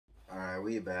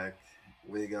we back.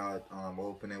 We got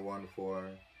opening one for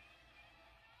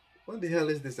what the hell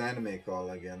is this anime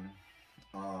called again?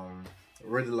 Um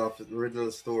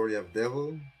Riddle Story of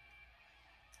Devil.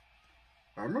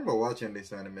 I remember watching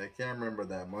this anime. I can't remember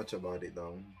that much about it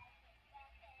though.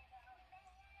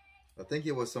 I think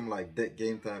it was some like deck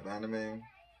game type anime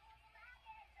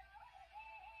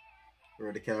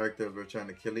where the characters were trying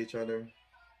to kill each other.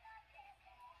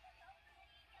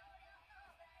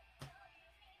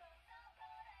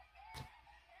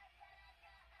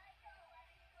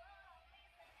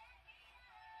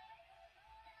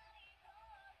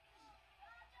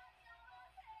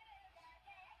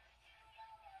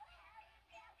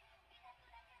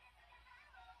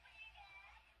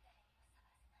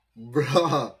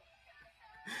 Bruh.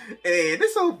 Hey,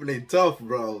 this opening tough,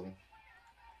 bro.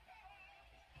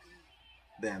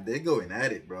 Damn, they're going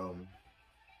at it, bro.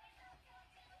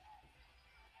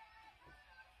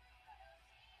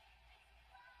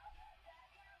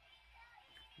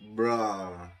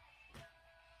 Bruh.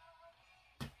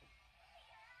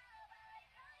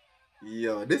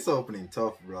 Yo, this opening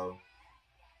tough, bro.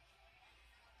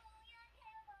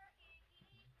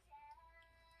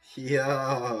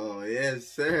 Yo, yes,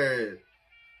 sir.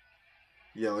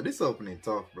 Yo, this opening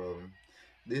tough, bro.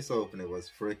 This opening was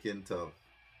freaking tough.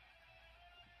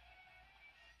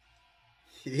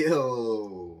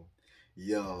 Yo,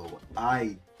 yo,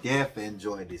 I def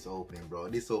enjoyed this opening, bro.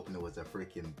 This opening was a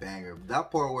freaking banger.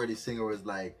 That part where the singer was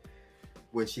like,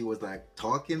 when she was like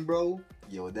talking, bro.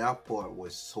 Yo, that part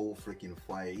was so freaking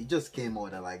fire. It just came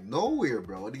out of like nowhere,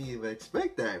 bro. I didn't even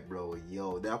expect that, bro.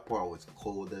 Yo, that part was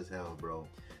cold as hell, bro.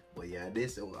 But yeah,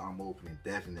 this I'm opening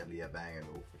definitely a banger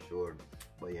though for sure.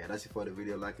 But yeah, that's it for the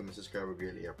video. Like and subscribe, I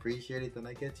greatly appreciate it. And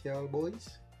I catch y'all boys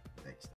next time.